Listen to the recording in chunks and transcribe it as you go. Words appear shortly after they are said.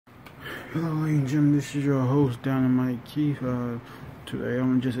Hello, ladies and gentlemen, this is your host, Dynamite Keith. Today,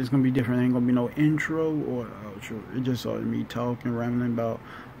 it's gonna be different. There ain't gonna be no intro or outro. It's just me talking, rambling about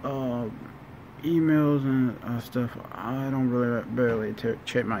emails and stuff. I don't really barely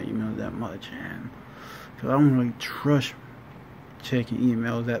check my emails that much, and cause I don't really trust checking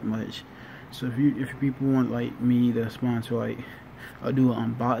emails that much. So if people want like me to sponsor do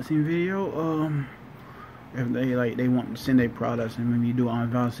an unboxing video, if they want to send their products and maybe do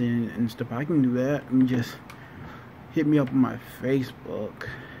unboxing and stuff, I can do that. And just hit me up on my Facebook.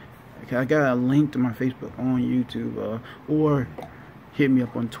 Okay, I got a link to my Facebook on YouTube, or hit me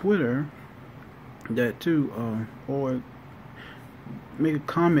up on Twitter. That too, or make a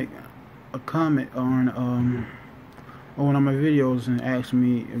comment on one of my videos and ask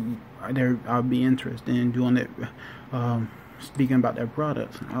me if I'll be interested in doing it, speaking about their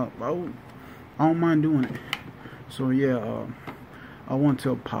products. I don't mind doing it. So yeah, I want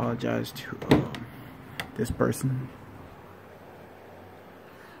to apologize to this person.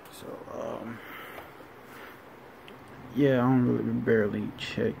 So yeah, I don't really barely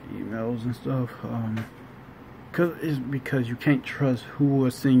check emails and stuff, because you can't trust who will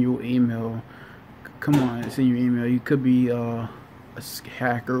send you an email. Come on, send you an email. You could be a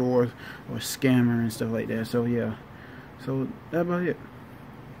hacker or a scammer and stuff like that. So yeah, so that's about it.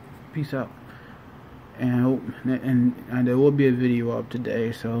 Peace out. And there will be a video up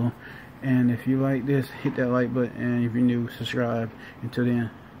today. So, and if you like this, hit that like button, and if you're new, subscribe. Until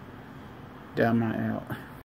then, Dynamite out.